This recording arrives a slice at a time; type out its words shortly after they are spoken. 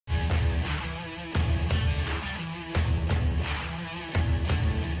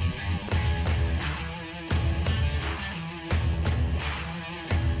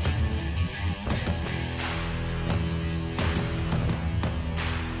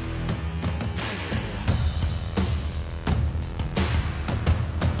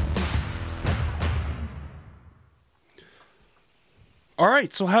All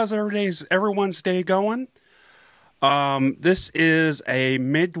right, so how's everyone's day going? This is a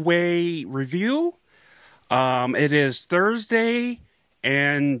Midway review. It is Thursday,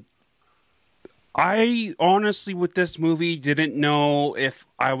 and I honestly, with this movie, didn't know if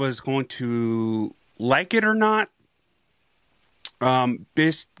I was going to like it or not.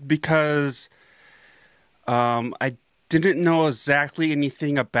 Because I didn't know exactly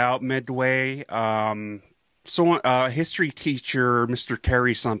anything about Midway. History teacher, Mr.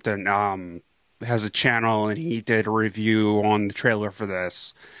 Terry something, has a channel, and he did a review on the trailer for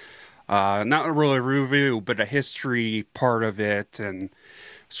this. Not really a review, but a history part of it, and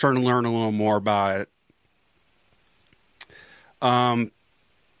starting to learn a little more about it.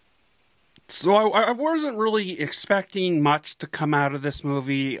 So I wasn't really expecting much to come out of this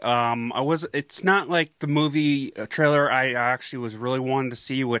movie. It's not like the movie trailer I actually was really wanting to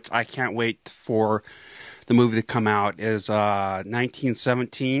see, which I can't wait for the movie to come out, is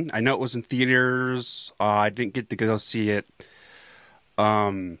 1917. I know it was in theaters. I didn't get to go see it,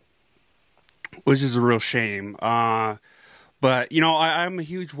 which is a real shame. But, you know, I'm a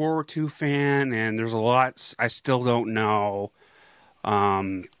huge World War II fan, and there's a lot I still don't know.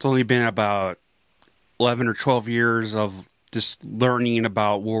 It's only been about 11 or 12 years of just learning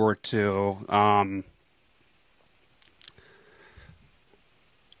about World War II.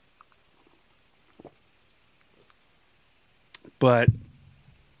 But,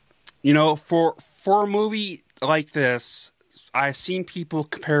 you know, for a movie like this, I've seen people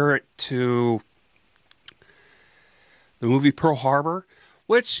compare it to the movie Pearl Harbor,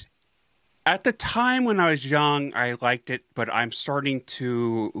 which at the time when I was young, I liked it, but I'm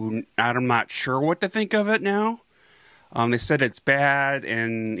not sure what to think of it now. They said it's bad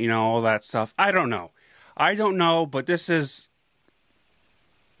and, you know, all that stuff. I don't know, but this is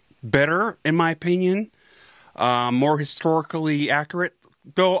better, in my opinion. More historically accurate,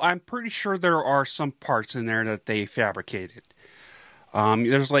 though I'm pretty sure there are some parts in there that they fabricated.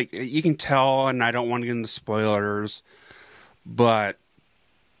 There's like, you can tell, and I don't want to get into spoilers, but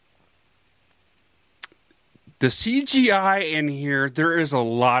the CGI in here, there is a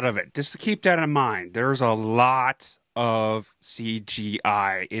lot of it. Just to keep that in mind, there's a lot of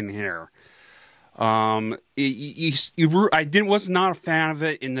CGI in here. I was not a fan of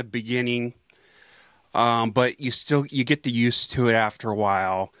it in the beginning, but you get used to it after a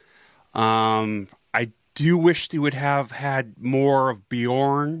while. I do wish they would have had more of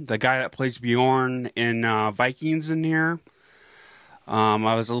Bjorn, the guy that plays Bjorn in Vikings, in here.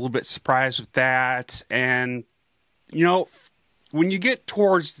 I was a little bit surprised with that, and you know, when you get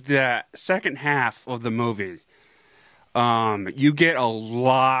towards the second half of the movie, you get a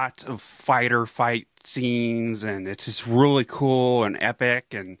like of fight scenes, and it's just really cool and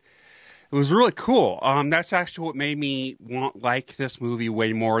epic, and it was really cool. That's actually what made me like this movie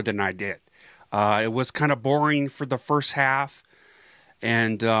way more than I did. It was kind of boring for the first half,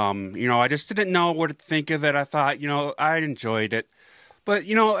 and you know, I just didn't know what to think of it. I thought, you know, I enjoyed it, but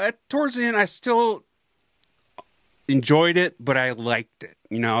you know, towards the end, I still enjoyed it, but I liked it.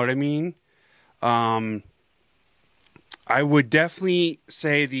 You know what I mean? I would definitely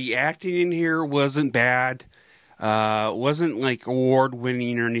say the acting in here wasn't bad. Wasn't like award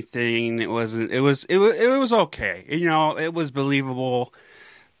winning or anything. It was okay. You know, it was believable,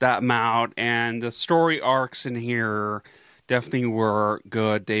 that amount, and the story arcs in here definitely were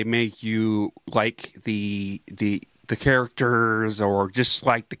good. They make you like the characters, or just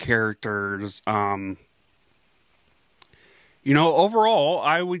like the characters. You know, overall,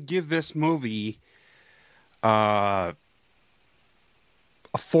 I would give this movie a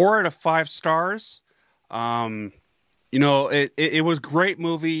 4 out of 5 stars. You know, it was a great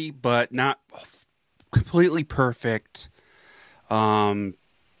movie, but not completely perfect.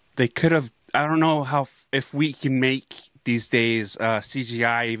 They could have, I don't know if we can make these days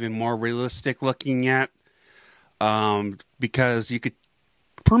CGI even more realistic looking yet. Because you could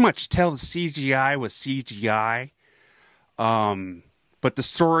pretty much tell the CGI was CGI. But the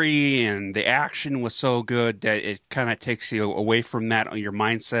story and the action was so good that it kind of takes you away from that, on your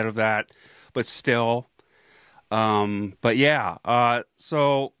mindset of that, but still. But yeah,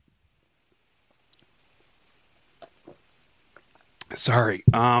 so, sorry.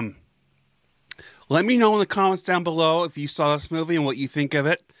 Let me know in the comments down below if you saw this movie and what you think of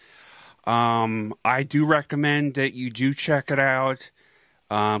it. I do recommend that you do check it out.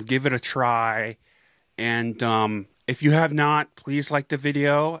 Give it a try. And, if you have not, please like the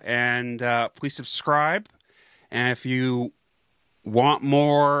video, and please subscribe. And if you want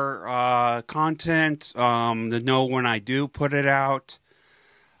more content, to know when I do put it out,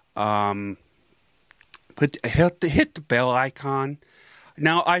 hit the bell icon.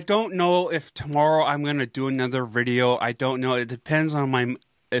 Now, I don't know if tomorrow I'm going to do another video. I don't know. It depends on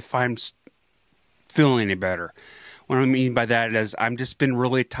if I'm feeling any better. What I mean by that is I'm just been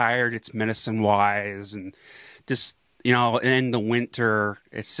really tired. It's medicine-wise, and just, you know, in the winter,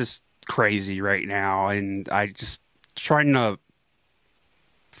 it's just crazy right now. And I just trying to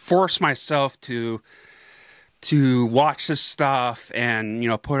force myself to watch this stuff and, you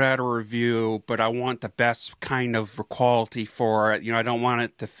know, put out a review, but I want the best kind of quality for it. You know, I don't want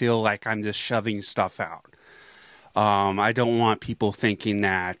it to feel like I'm just shoving stuff out. I don't want people thinking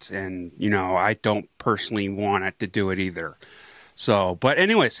that, and, you know, I don't personally want it to do it either. So, but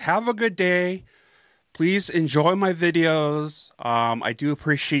anyways, have a good day. Please enjoy my videos. I do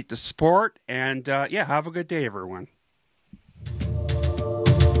appreciate the support, and yeah, have a good day, everyone.